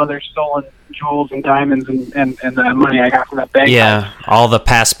all of other stolen jewels and diamonds and the money I got from that bank. Yeah, all the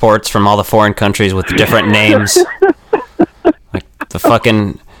passports from all the foreign countries with different names. Like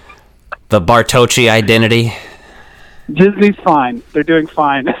the Bartocci identity. Disney's fine. They're doing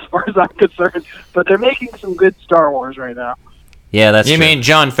fine as far as I'm concerned. But they're making some good Star Wars right now. Yeah, that's true. You mean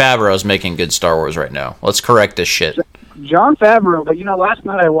Jon Favreau's making good Star Wars right now? Let's correct this shit. Jon Favreau, but last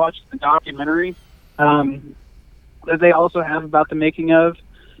night I watched the documentary that they also have about the making of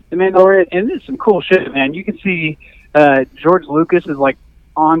The Mandalorian, and it's some cool shit, man. You can see George Lucas is like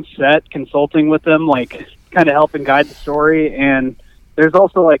on set consulting with them, like kind of helping guide the story, and there's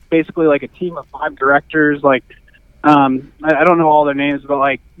also like basically like a team of 5 directors, like I don't know all their names, but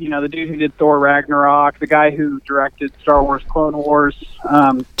like, the dude who did Thor Ragnarok, the guy who directed Star Wars Clone Wars,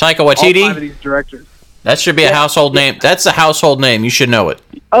 Taika Waititi? all 5 of these directors. That should be a household name. That's a household name. You should know it.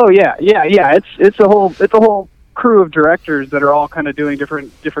 Oh yeah. It's a whole crew of directors that are all kind of doing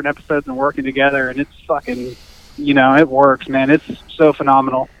different episodes and working together, and it's fucking, it works, man. It's so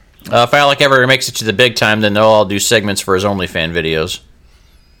phenomenal. If Alec ever makes it to the big time, then they'll all do segments for his OnlyFans videos.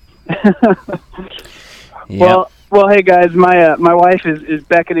 Well, Well, hey guys, my wife is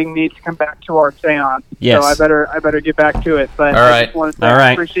beckoning me to come back to our seance. Yes. So I better get back to it. But All I right. just want to say All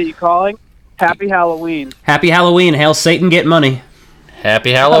right. I appreciate you calling. Happy Halloween. Happy Halloween. Hail Satan, get money.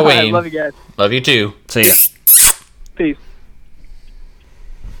 Happy Halloween. I love you guys. Love you too. See ya. Peace.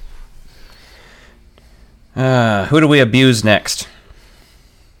 Who do we abuse next?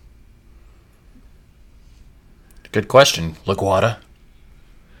 Good question, LaGuardia.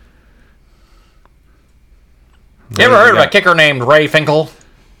 You ever heard of a kicker named Ray Finkel?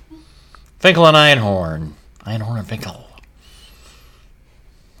 Finkel and Einhorn. Einhorn and Finkel.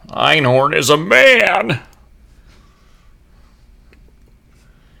 Einhorn is a man.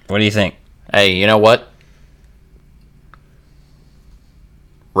 What do you think? Hey, you know what?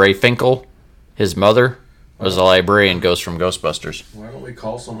 Ray Finkel, his mother, was a librarian ghost from Ghostbusters. Why don't we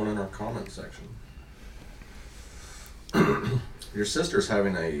call someone in our comment section? Your sister's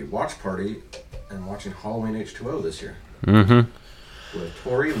having a watch party and watching Halloween H2O this year. Mm-hmm. With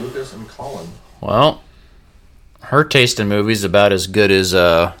Tori, Lucas, and Colin. Well, her taste in movies about as good as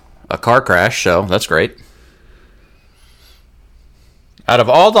a car crash, so that's great. Out of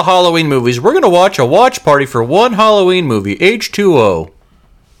all the Halloween movies, we're going to watch a watch party for one Halloween movie, H2O.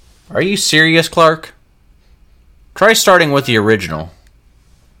 Are you serious, Clark? Try starting with the original.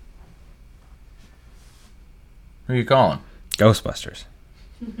 Who are you calling? Ghostbusters.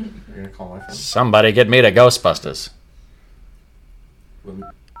 You're going to call my friend? Somebody get me to Ghostbusters. Wouldn't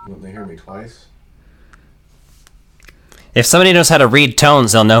they hear me twice? If somebody knows how to read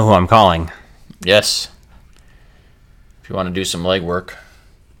tones, they'll know who I'm calling. Yes. If you want to do some legwork.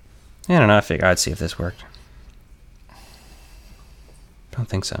 I don't know. I figured I'd see if this worked. Don't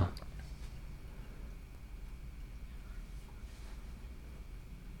think so.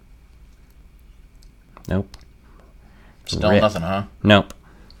 Nope. Still nothing, huh? Nope.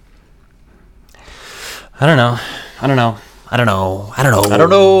 I don't know.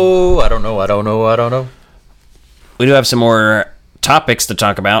 We do have some more topics to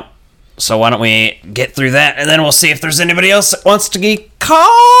talk about. So why don't we get through that, and then we'll see if there's anybody else that wants to get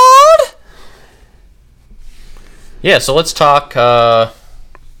called? Yeah, so let's talk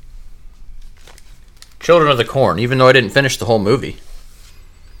Children of the Corn, even though I didn't finish the whole movie.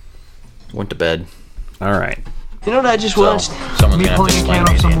 Went to bed. All right. You know what I just watched? Someone's Me gonna have to pulling a explain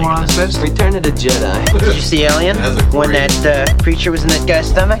can to me off some the ending of this. wasps. Return of the Jedi. Did you see Alien? When that creature was in that guy's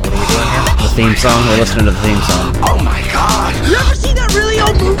stomach? The theme song. We're listening to the theme song. Oh my god! You ever seen that really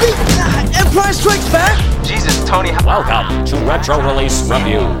old movie? Empire Strikes Back? Jesus, Tony. Welcome to Retro Release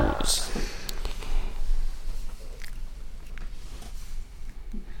Reviews.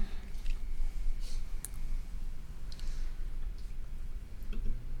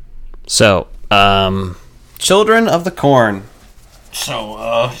 So, Children of the Corn.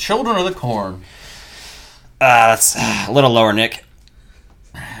 So, Children of the Corn. That's a little lower, Nick.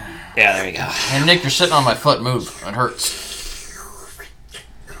 Yeah, there you go. Hey, Nick, you're sitting on my foot. Move. It hurts.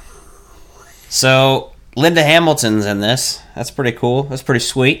 So, Linda Hamilton's in this. That's pretty cool. That's pretty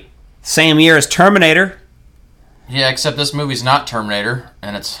sweet. Same year as Terminator. Yeah, except this movie's not Terminator,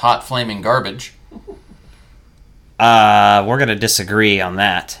 and it's hot flaming garbage. We're gonna disagree on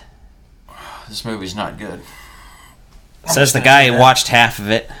that. This movie's not good. Says the guy who watched half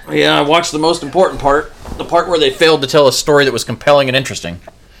of it. Yeah, I watched the most important part. The part where they failed to tell a story that was compelling and interesting.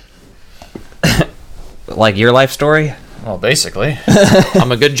 Like your life story? Well, basically.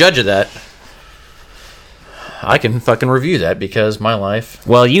 I'm a good judge of that. I can fucking review that because my life...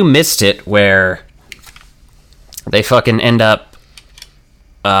 Well, you missed it where they fucking end up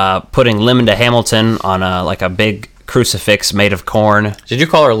putting Linda Hamilton on a big crucifix made of corn. Did you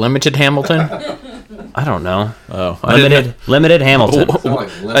call her Limited Hamilton? I don't know. Oh, Limited Hamilton.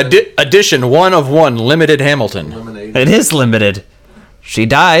 Edition 1 of 1, Limited Hamilton. It is limited. She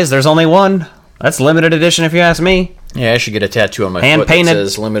dies. There's only one. That's limited edition, if you ask me. Yeah, I should get a tattoo on my Hand foot painted. that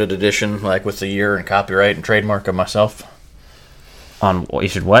says limited edition, like with the year and copyright and trademark of myself. On you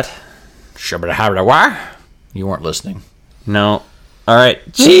should what? You weren't listening. No. All right.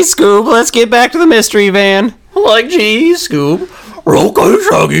 Gee, Scoob, let's get back to the mystery van. Like, gee, Scoob.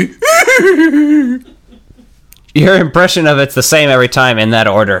 Your impression of it's the same every time in that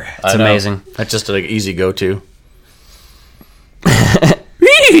order. It's amazing. That's just an easy go-to.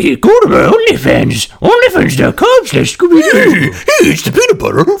 Hey, go to my OnlyFans. OnlyFans.com/Scooby-Doo. Hey, it's the peanut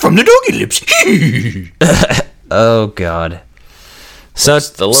butter from the doggy lips. Oh, God. So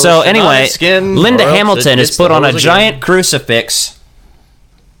lotion anyway, on its skin, Linda or else Hamilton it is gets put the on a hose again. giant crucifix.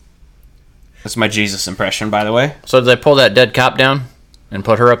 That's my Jesus impression, by the way. So did they pull that dead cop down and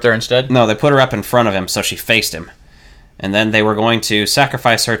put her up there instead? No, they put her up in front of him so she faced him. And then they were going to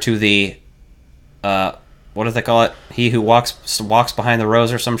sacrifice her to the what do they call it? He who walks behind the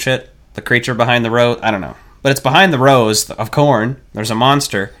rose or some shit. The creature behind the rose. I don't know, but it's behind the rose of corn. There's a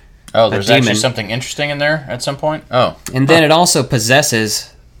monster. Oh, there's actually something interesting in there at some point? Oh. And then it also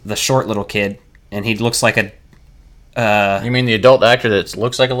possesses the short little kid, and he looks like a... you mean the adult actor that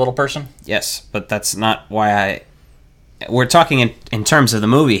looks like a little person? Yes, but that's not why we're talking in terms of the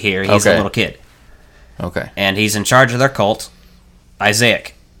movie here. He's a little kid. Okay. And he's in charge of their cult,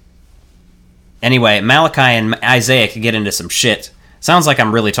 Isaac. Anyway, Malachi and Isaac get into some shit. Sounds like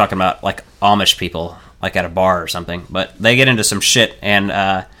I'm really talking about, like, Amish people, like at a bar or something. But they get into some shit,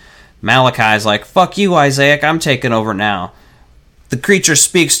 and... Malachi's like, fuck you, Isaac, I'm taking over now. The creature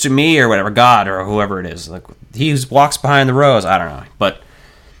speaks to me, or whatever, God, or whoever it is. Like, he walks behind the rose, I don't know. But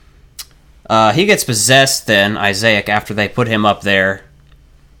he gets possessed then, Isaac, after they put him up there.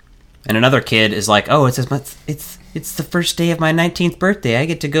 And another kid is like, oh, it's the first day of my 19th birthday. I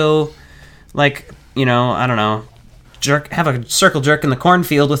get to go, like, you know, I don't know, have a circle jerk in the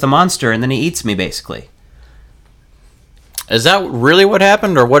cornfield with a monster, and then he eats me, basically. Is that really what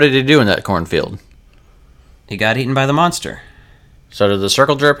happened, or what did he do in that cornfield? He got eaten by the monster. So did the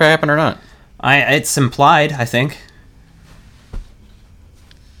circle jerk happen or not? It's implied, I think.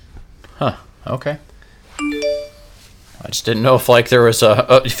 Huh. Okay. I just didn't know if, like, there was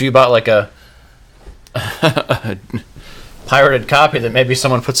if you bought, like, a pirated copy that maybe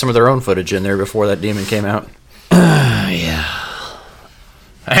someone put some of their own footage in there before that demon came out. Yeah.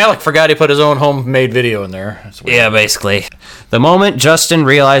 Alec forgot he put his own homemade video in there. Yeah, basically. The moment Justin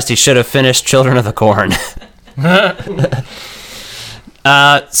realized he should have finished Children of the Corn.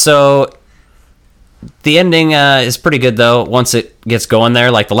 So the ending is pretty good, though, once it gets going there.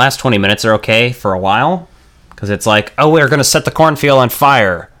 Like, the last 20 minutes are okay for a while, because it's like, oh, we're going to set the cornfield on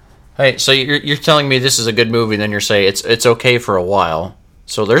fire. Hey, so you're telling me this is a good movie, then you're saying it's okay for a while.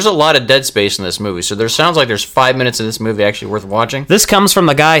 So there's a lot of dead space in this movie. So there sounds like there's 5 minutes of this movie actually worth watching. This comes from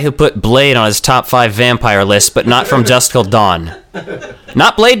the guy who put Blade on his top 5 vampire list, but not from Dusk Till Dawn.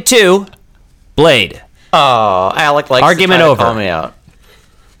 Not Blade 2, Blade. Oh, Alec likes argument to over. Call me out.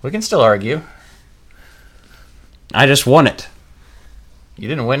 We can still argue. I just won it. You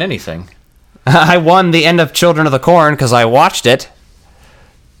didn't win anything. I won the end of Children of the Corn because I watched it.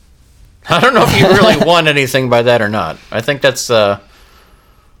 I don't know if you really won anything by that or not. I think that's...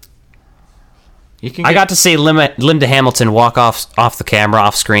 I got to see Linda Hamilton walk off the camera,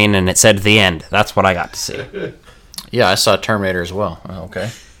 off screen, and it said the end. That's what I got to see. Yeah, I saw Terminator as well. Oh,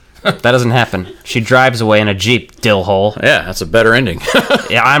 okay. That doesn't happen. She drives away in a Jeep, dill hole. Yeah, that's a better ending.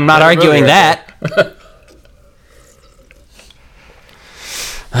 Yeah, I'm not arguing that.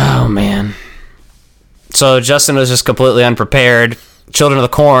 Oh, man. So Justin was just completely unprepared. Children of the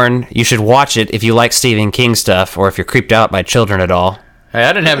Corn, you should watch it if you like Stephen King stuff, or if you're creeped out by children at all. Hey,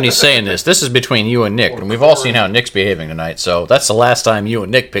 I didn't have any say in this. This is between you and Nick, and we've all seen how Nick's behaving tonight, so that's the last time you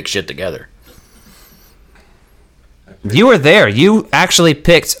and Nick pick shit together. You were there. You actually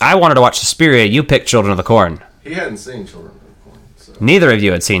picked... I wanted to watch Suspiria. You picked Children of the Corn. He hadn't seen Children of the Corn. So. Neither of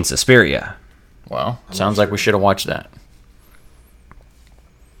you had seen Suspiria. Well, sounds like we should have watched that.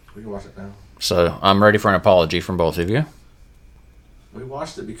 We can watch it now. So, I'm ready for an apology from both of you. We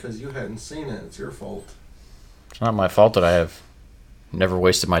watched it because you hadn't seen it. It's your fault. It's not my fault that I have never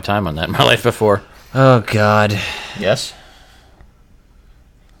wasted my time on that in my life before. Oh, God. Yes?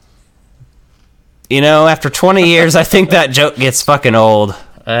 You know, after 20 years, I think that joke gets fucking old.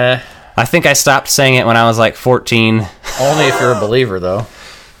 I think I stopped saying it when I was like 14. Only if you're a believer, though.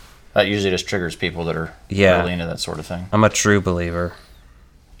 That usually just triggers people that are really into that sort of thing. I'm a true believer.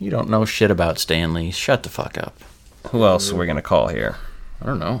 You don't know shit about Stanley. Shut the fuck up. Who else are we going to call here? I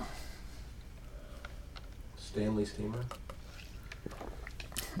don't know. Stanley Steamer?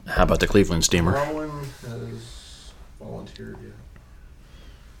 How about the Cleveland Steamer? No one has volunteered yet.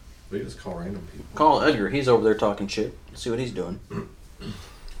 We just call random people. Call Edgar. He's over there talking shit. Let's see what he's doing. Do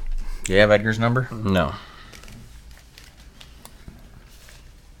you have Edgar's number? No.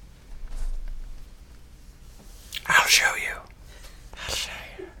 I'll show you.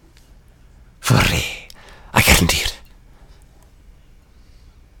 Furry. I guarantee it.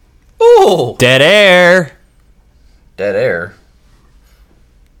 Ooh! Dead air. Dead air.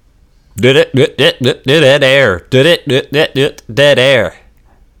 Dead air. Dead air.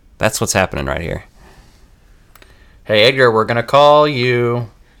 That's what's happening right here. Hey, Edgar, we're going to call you.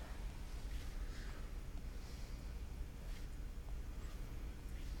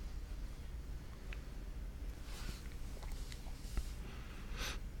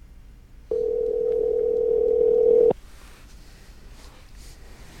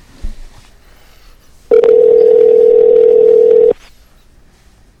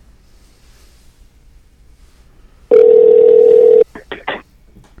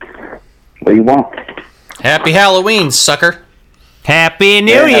 you want. Happy Halloween, sucker. Happy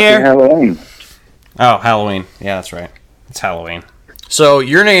New Year. Happy Halloween. Oh, Halloween. Yeah, that's right. It's Halloween. So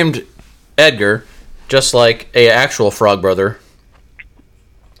you're named Edgar, just like a actual Frog Brother.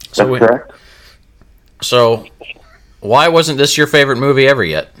 That's correct. So why wasn't this your favorite movie ever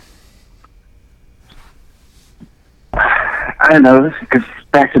yet? I don't know, because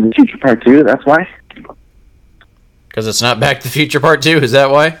Back to the Future Part 2, that's why. Because it's not Back to the Future Part 2, is that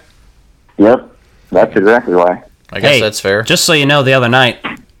why? Yep, that's exactly why. I guess that's fair. Just so you know, the other night,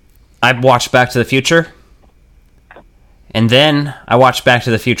 I watched Back to the Future, and then I watched Back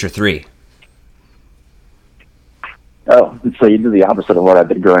to the Future 3. Oh, so you did the opposite of what I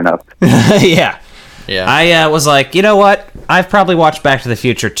did growing up. Yeah. Yeah. I was like, you know what? I've probably watched Back to the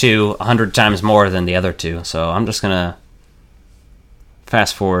Future 2 100 times more than the other two, so I'm just going to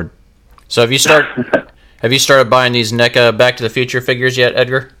fast forward. So have you started buying these NECA Back to the Future figures yet,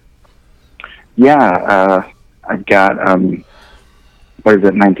 Edgar? Yeah, I got, what is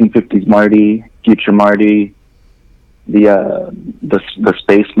it, 1950s Marty, Future Marty, the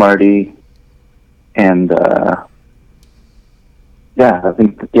Space Marty, and, that's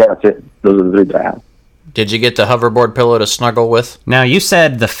it. Those are the three that I have. Did you get the hoverboard pillow to snuggle with? Now, you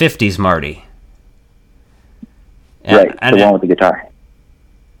said the 50s Marty. Right, the one with the guitar.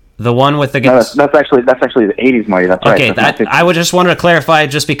 The one with the guitar? No, that's actually the 80s Marty, that's right. Okay, I would just wanted to clarify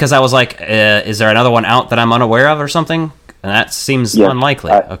just because I was like, is there another one out that I'm unaware of or something? And that seems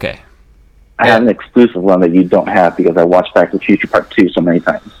unlikely. Okay. I have an exclusive one that you don't have because I watched Back to the Future Part 2 so many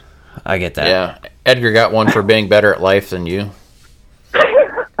times. I get that. Yeah, Edgar got one for being better at life than you.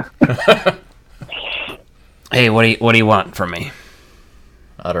 Hey, what do you want from me?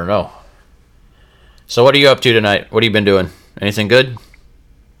 I don't know. So what are you up to tonight? What have you been doing? Anything good?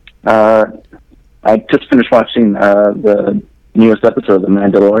 I just finished watching the newest episode of The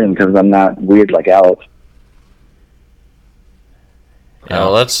Mandalorian because I'm not weird like Alex. Yeah,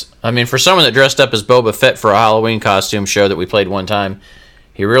 well, for someone that dressed up as Boba Fett for a Halloween costume show that we played one time,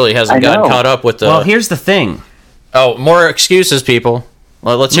 he really hasn't gotten caught up with the... Well, here's the thing. Oh, more excuses, people.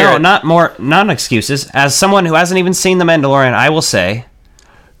 Well, let's hear it. No, not excuses. As someone who hasn't even seen The Mandalorian, I will say,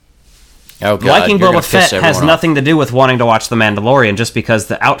 liking Boba Fett has nothing to do with wanting to watch The Mandalorian just because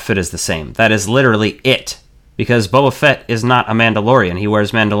the outfit is the same. That is literally it. Because Boba Fett is not a Mandalorian. He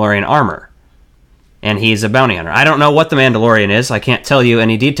wears Mandalorian armor. And he's a bounty hunter. I don't know what the Mandalorian is. I can't tell you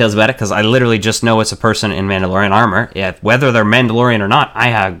any details about it because I literally just know it's a person in Mandalorian armor. Yeah, whether they're Mandalorian or not, I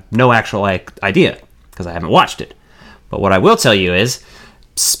have no actual idea because I haven't watched it. But what I will tell you is,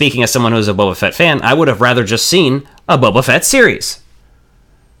 speaking as someone who's a Boba Fett fan, I would have rather just seen a Boba Fett series.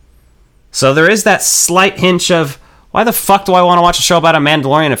 So there is that slight hinge of, why the fuck do I want to watch a show about a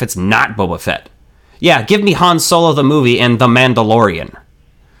Mandalorian if it's not Boba Fett? Yeah, give me Han Solo the movie and The Mandalorian.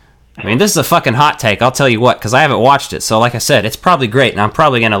 I mean, this is a fucking hot take, I'll tell you what, because I haven't watched it. So like I said, it's probably great, and I'm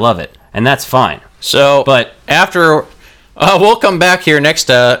probably going to love it. And that's fine. So, but after... we'll come back here next...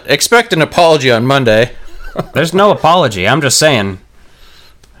 expect an apology on Monday. There's no apology, I'm just saying...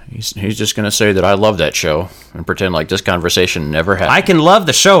 He's just going to say that I love that show and pretend like this conversation never happened. I can love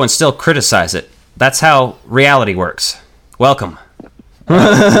the show and still criticize it. That's how reality works. Welcome.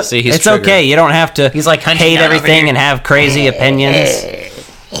 See, he's it's triggered. okay. You don't have to hate everything and have crazy opinions.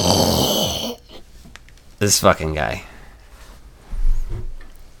 This fucking guy.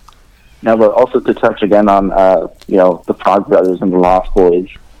 Now, but also to touch again on, the Frog Brothers and the Lost Boys.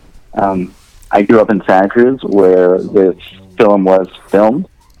 I grew up in Santa Cruz where this film was filmed.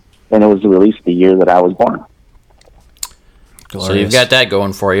 And it was released the year that I was born. Glorious. So you've got that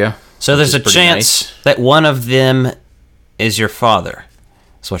going for you. So there's a chance that one of them is your father.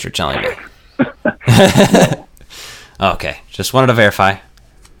 That's what you're telling me. Okay, just wanted to verify.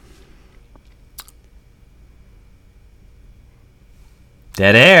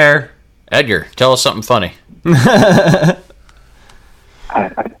 Dead air. Edgar, tell us something funny.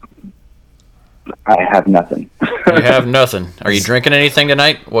 I have nothing. You have nothing. Are you drinking anything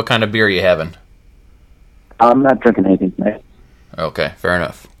tonight? What kind of beer are you having? I'm not drinking anything tonight. Okay, fair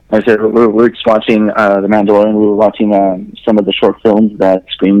enough. Like I said, we're just watching The Mandalorian. We were watching some of the short films that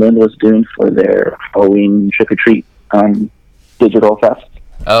Screamland was doing for their Halloween trick-or-treat digital fest.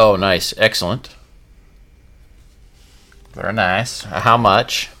 Oh, nice. Excellent. Very nice. How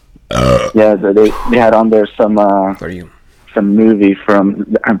much? Yeah, they had on there some... What are you... some movie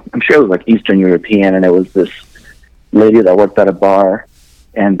from, I'm sure it was like Eastern European, and it was this lady that worked at a bar,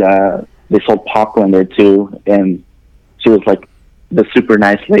 and they sold popcorn there too, and she was like the super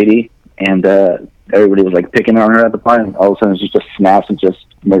nice lady, and everybody was like picking on her at the bar, and all of a sudden she just snaps and just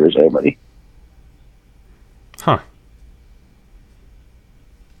murders everybody. Huh.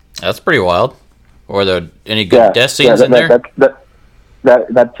 That's pretty wild. Were there any good death scenes in there?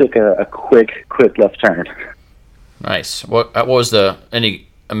 That took a quick left turn. Nice. What was any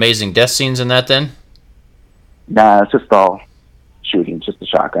amazing death scenes in that then? Nah, it's just all shooting, just a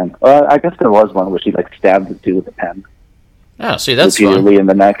shotgun. I guess there was one where she like stabbed the dude with a pen. Oh, see, that's repeatedly fun. In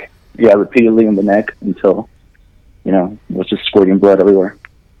the neck. Yeah, repeatedly in the neck until, it was just squirting blood everywhere.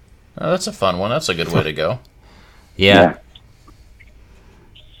 Oh, that's a fun one. That's a good way to go. Yeah.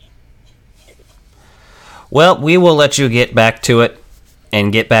 Well, we will let you get back to it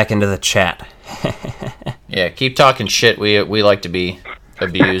and get back into the chat. Yeah, keep talking shit. We like to be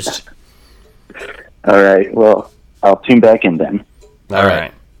abused. All right. Well, I'll tune back in then. All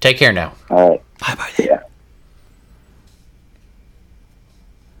right. Take care now. All right. Bye-bye. Yeah.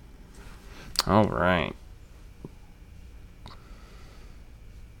 All right.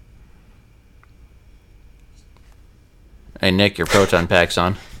 Hey, Nick, your proton pack's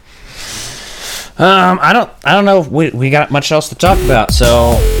on. I don't know if we got much else to talk about,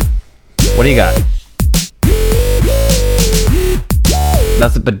 so what do you got?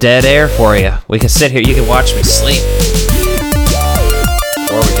 Nothing but dead air for you. We can sit here, you can watch me sleep.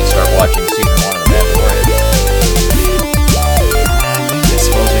 Or we can start watching season 1 of The Bad Boy. I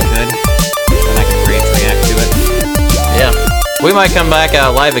suppose we could. Then I can react to it. Yeah. We might come back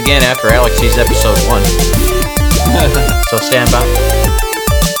live again after Alex sees episode 1. So stand by.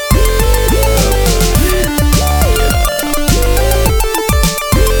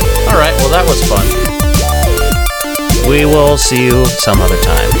 Alright, well that was fun. We will see you some other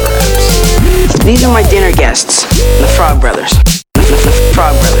time, perhaps. These are my dinner guests, the Frog Brothers.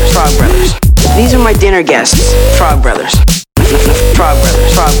 Frog Brothers. These are my dinner guests, Frog Brothers. Frog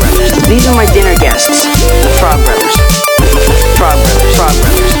Brothers. These are my dinner guests, the Frog Brothers. Frog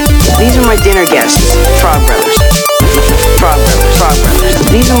Brothers. These are my dinner guests, Frog Brothers. Frog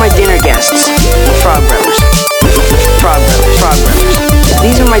Brothers. These are my dinner guests, the Frog Brothers. Frog Brothers.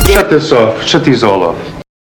 These are my dinner. Shut this off. Shut these all off.